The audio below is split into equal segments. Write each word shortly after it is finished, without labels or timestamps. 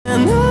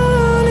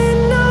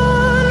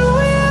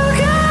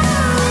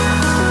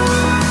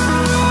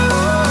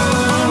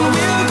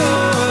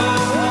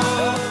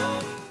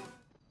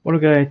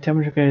guys, time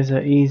to show you guys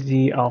an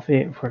easy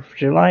outfit for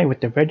July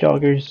with the red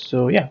joggers.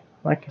 So yeah,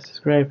 like and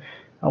subscribe.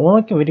 I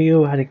want to make a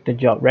video how to get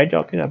the red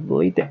joggers. I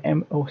believe the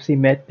MOC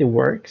method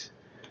works,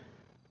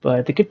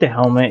 but to get the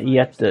helmet, you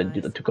have to do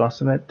the two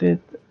custom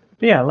method.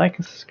 But yeah, like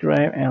and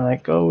subscribe, and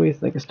like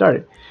always, like get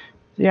started.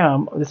 So yeah,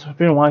 this has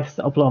been why I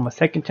upload on my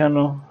second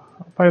channel.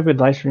 I'll probably be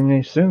live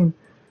streaming soon.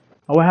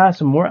 I will have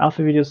some more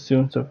outfit videos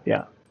soon. So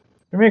yeah,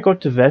 we're gonna go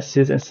to vests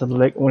and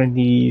select one of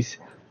these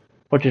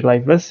budget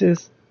light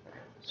vests.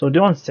 So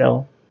they're on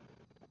sale.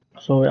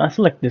 So I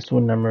select this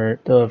one number,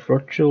 the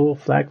virtual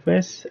flag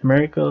vest,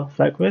 America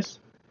flag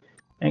vest,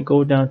 and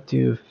go down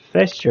to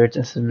vest shirts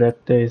and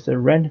select this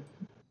red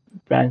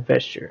brand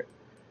vest shirt.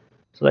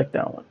 Select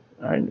that one.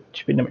 Alright,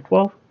 should be number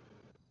 12.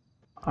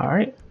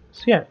 Alright,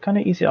 so yeah, kind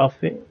of easy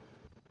outfit.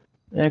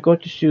 Then I go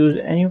to shoes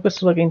and you can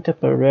select any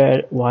type of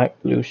red,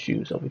 white, blue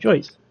shoes of your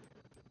choice.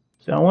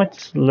 So I want to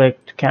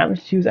select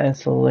canvas shoes and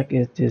select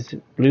is this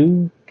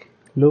blue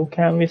low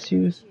canvas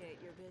shoes.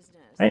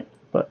 Right,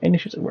 but any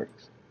shoes it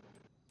works.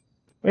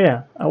 But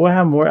yeah, I will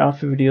have more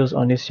outfit videos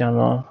on this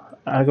channel.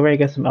 I already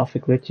got some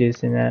outfit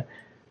glitches in that.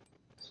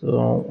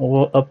 So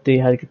we'll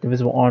update how to get the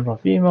visible arm on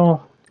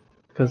female.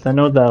 Because I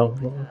know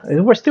that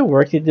it still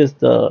works, it just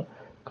the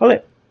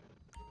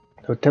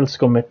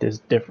telescope method is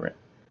different.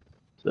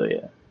 So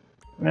yeah.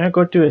 I'm gonna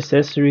go to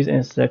accessories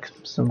and select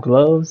some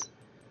gloves.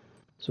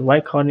 So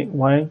white cotton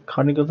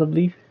gloves I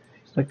believe.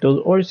 Select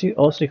those, or you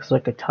also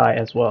select a tie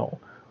as well.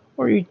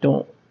 Or you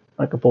don't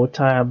like a bow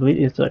tie, I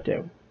believe it's like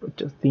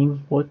the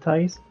theme bow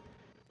ties.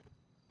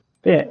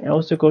 But yeah, and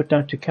also go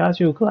down to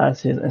casual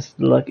glasses and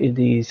select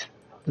these,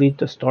 I believe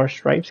the star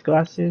stripes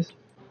glasses.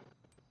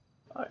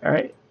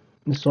 Alright,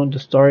 this one the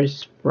star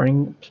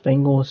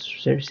spangled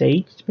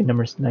sage,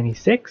 number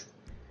 96.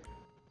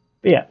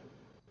 But yeah,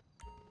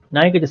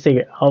 now you get to say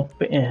your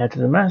outfit and head to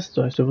the mask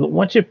store. So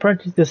once you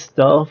purchase this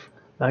stuff,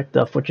 like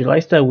the for July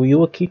style, you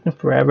will keep them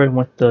forever.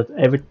 Once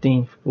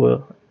everything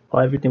will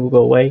go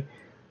away.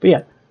 But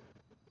yeah,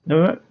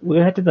 now we're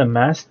gonna head to the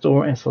mask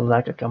store and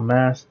select like a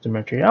mask to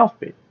match your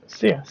outfit.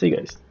 So yeah, see you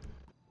guys.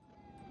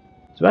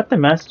 So at the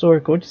mask store,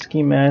 go to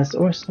ski mask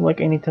or select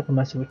any type of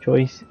mask of your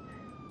choice.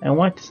 I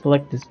want to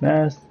select this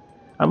mask.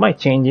 I might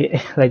change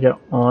it later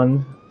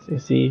on to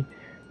see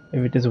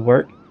if it doesn't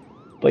work.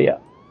 But yeah,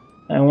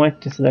 I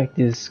want to select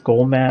this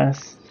skull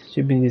mask.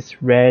 Should be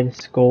this red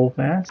skull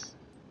mask.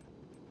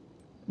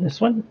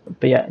 This one.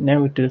 But yeah,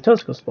 now we do the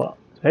telescope spot.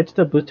 So head to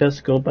the blue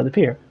telescope by the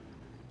pier.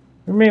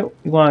 Remember,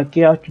 you want to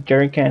get out your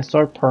jerry can and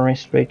start pouring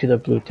straight to the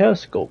blue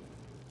telescope.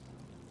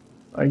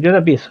 Or you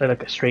gotta be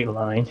like a straight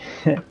line.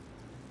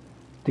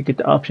 To get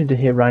the option to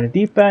hit right on the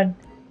D-pad.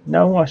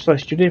 Now I want to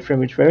start shooting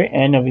from the very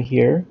end over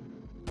here.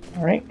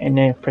 Alright, and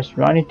then press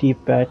right on the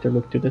D-pad to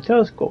look through the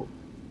telescope.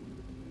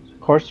 So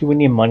of course you will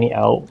need money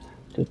out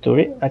to do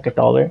it, like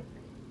 $1.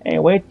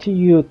 And wait till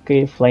you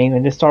get flames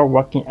and then start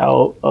walking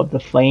out of the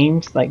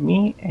flames like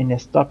me, and then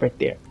stop right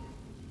there.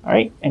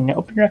 Alright, and then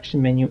open your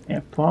action menu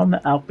and put on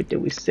the outfit that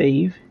we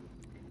save,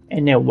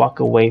 and then walk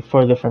away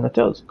further from the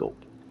telescope.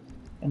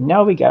 And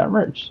now we got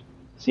merged.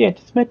 So yeah,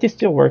 this method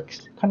still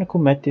works. Kind of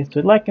cool method.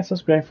 So like and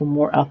subscribe for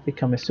more outfit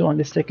coming soon on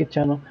this second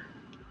channel.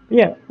 But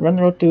yeah, run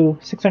the road to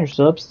 600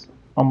 subs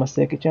on my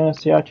second channel.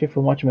 So yeah, out here for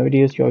watching my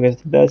videos. You all guys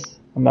are the best.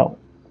 I'm out.